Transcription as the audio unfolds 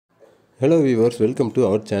Hello viewers, welcome to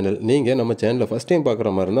our channel. நீங்கள் நம்ம சேனலை ஃபஸ்ட் டைம் பார்க்குற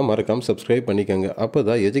மாதிரி இருந்தால் மறக்காமல் சப்ஸ்கிரைப் பண்ணிக்கோங்க. அப்போ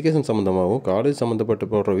தான் எஜுகேஷன் சம்மந்தமாகவும் காலேஜ் சம்மந்தப்பட்ட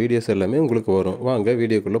போடுற வீடியோஸ் எல்லாமே உங்களுக்கு வரும். வாங்க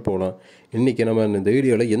வீடியோக்குள்ளே போகலாம். இன்றைக்கி நம்ம இந்த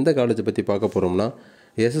வீடியோவில் எந்த காலேஜை பற்றி பார்க்க போகிறோம்னா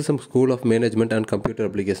SSM school of management and computer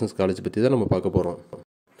applications college பற்றி தான் நம்ம பார்க்க போகிறோம்.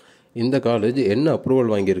 இந்த காலேஜ் என்ன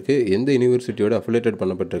அப்ரூவல் வாங்கியிருக்கு, எந்த யூனிவர்சிட்டியோட அஃபிலேட்டட்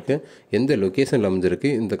பண்ணப்பட்டிருக்கு, எந்த லொக்கேஷனில்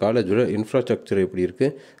அமைஞ்சிருக்கு, இந்த காலேஜோட இன்ஃப்ராஸ்ட்ரக்சர் எப்படி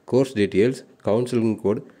இருக்குது, course details, counselling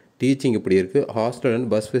code, teaching எப்படி இருக்குது, ஹாஸ்டல் அண்ட்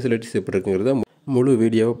பஸ் ஃபெசிலிட்டிஸ் எப்படி இருக்குங்கிறத முழு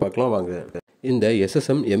வீடியோவை பார்க்கலாம் வாங்க. இந்த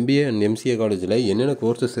SSM MBA அண்ட் MCA காலேஜில் என்னென்ன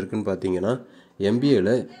கோர்சஸ் இருக்குதுன்னு பார்த்தீங்கன்னா,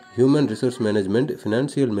 MBAவில் human resource management,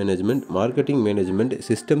 financial management, marketing management,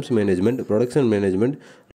 systems management, production management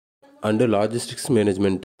and logistics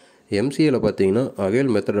management. MCAவில் பார்த்தீங்கன்னா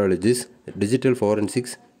அகைல் methodologies, digital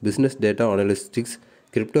forensics, business data analytics,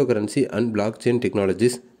 cryptocurrency and block chain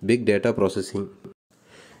technologies, big data processing.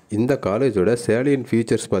 இந்த காலேஜோட salient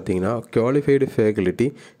features பார்த்தீங்கன்னா qualified faculty,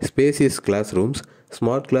 spacious class rooms,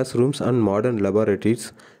 smart class rooms and modern laboratories,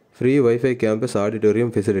 free wifi campus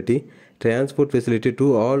auditorium facility, transport facility to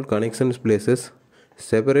all connections places,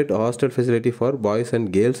 separate hostel facility for boys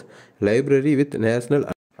and girls, library with national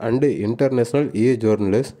and international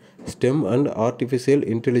ஜோர்னலிஸ்ட், stem and artificial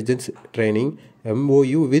intelligence training,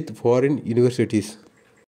 MOU with foreign universities.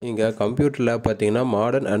 இங்கே computer lab பார்த்தீங்கன்னா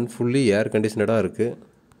modern and fully ஏர் கண்டிஷனடாக இருக்குது.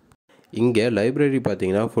 இங்கே library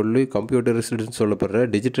பார்த்தீங்கன்னா fully கம்ப்யூட்டரிஸ்ட்னு சொல்லப்படுற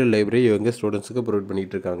digital library இவங்க ஸ்டூடெண்ட்ஸுக்கு provide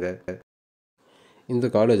பண்ணிகிட்டு இருக்காங்க. இந்த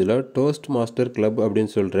காலேஜில் டோஸ்ட் மாஸ்டர் கிளப்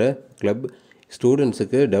அப்படின்னு சொல்கிற கிளப்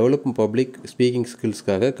ஸ்டூடெண்ட்ஸுக்கு develop public speaking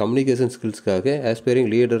ஸ்கில்ஸ்க்காக, communication ஸ்கில்ஸ்க்காக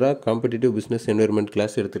aspiring லீடராக காம்படிட்டிவ் பிஸ்னஸ் என்வைரன்மெண்ட்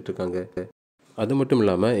கிளாஸ் எடுத்துகிட்டு இருக்காங்க. அது மட்டும்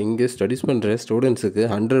இல்லாமல் இங்கே ஸ்டடீஸ் பண்ணுற ஸ்டூடெண்ட்ஸுக்கு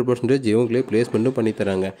 100% இவங்களே பிளேஸ்மெண்ட்டும்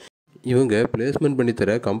பண்ணித்தராங்க. இவங்க பிளேஸ்மெண்ட்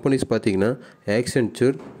பண்ணித்தர கம்பெனிஸ் பார்த்தீங்கன்னா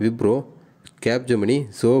ஆக்சென்ச்சர், விப்ரோ, கேப்ஜெமினி,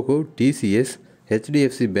 சோகோ, TCS,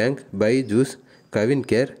 HDFC bank, Byju's, Kavin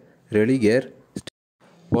care, Religare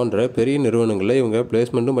போன்ற பெரிய நிறுவனங்களில் இவங்க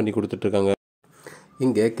பிளேஸ்மெண்ட்டும் பண்ணி கொடுத்துட்ருக்காங்க.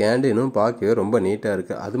 இங்கே கேண்டீனும் பார்க்கவே ரொம்ப நீட்டாக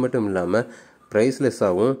இருக்குது. அது மட்டும் இல்லாமல்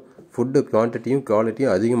ப்ரைஸ்லெஸ்ஸாகவும் ஃபுட்டு குவான்டிட்டியும்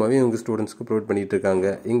குவாலிட்டியும் அதிகமாகவே இவங்க ஸ்டூடெண்ட்ஸ்க்கு ப்ரொவைட் பண்ணிகிட்டு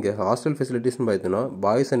இருக்காங்க. இங்கே ஹாஸ்டல் ஃபெசிலிட்டிஸ்னு பார்த்தீங்கன்னா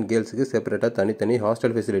பாய்ஸ் அண்ட் கேர்ள்ஸுக்கு செப்பரேட்டாக தனித்தனி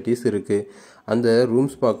ஹாஸ்டல் ஃபெசிலிட்டிஸ் இருக்குது. அந்த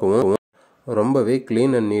ரூம்ஸ் பார்க்கவும் ரொம்பவே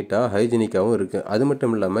க்ளீன் அண்ட் நீட்டாக ஹைஜீனிக்காகவும் இருக்குது. அது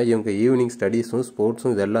மட்டும் இல்லாமல் இவங்க ஈவினிங் ஸ்டடீஸும்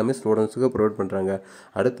ஸ்போர்ட்ஸும் இது எல்லாமே ஸ்டூடெண்ட்ஸுக்கு ப்ரொவைட் பண்ணுறாங்க.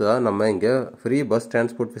 அடுத்ததாக நம்ம இங்கே ஃப்ரீ பஸ்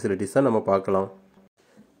டிரான்ஸ்போர்ட் ஃபெசிலிட்டிஸ் தான் நம்ம பார்க்கலாம்.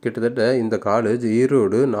 கிட்டத்தட்ட இந்த காலேஜ்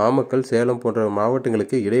ஈரோடு, நாமக்கல், சேலம் போன்ற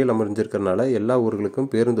மாவட்டங்களுக்கு இடையில் அமைஞ்சிருக்கிறதுனால எல்லா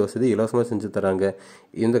ஊர்களுக்கும் பேருந்து வசதி இலவசமாக செஞ்சு தராங்க.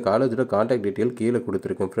 இந்த காலேஜோட கான்டாக்ட் டீட்டெயில் கீழே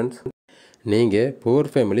கொடுத்துருக்கேன் ஃப்ரெண்ட்ஸ். நீங்கள்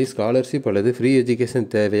புவர் ஃபேமிலி ஸ்காலர்ஷிப் அல்லது ஃப்ரீ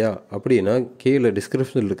எஜுகேஷன் தேவையா அப்படின்னா கீழே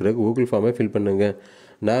டிஸ்கிரிப்ஷனில் இருக்கிற கூகுள் ஃபார்மை ஃபில் பண்ணுங்கள்.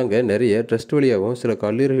 நாங்கள் நிறைய ட்ரஸ்ட் வழியாகவும் சில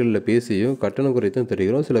கல்லூரிகளில் பேசியும் கட்டணம் குறைத்தும்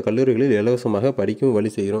தருகிறோம். சில கல்லூரிகளில் இலவசமாக படிக்கவும் வழி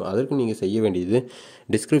செய்கிறோம். அதற்கு நீங்கள் செய்ய வேண்டியது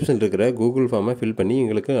டிஸ்கிரிப்ஷனில் இருக்கிற கூகுள் ஃபார்மை ஃபில் பண்ணி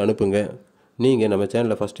எங்களுக்கு அனுப்புங்க. நீங்கள் நம்ம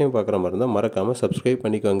சேனலை ஃபஸ்ட் டைம் பார்க்குற மாதிரி இருந்தால் மறக்காமல் சப்ஸ்கிரைப்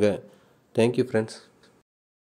பண்ணிக்கோங்க. Thank you friends.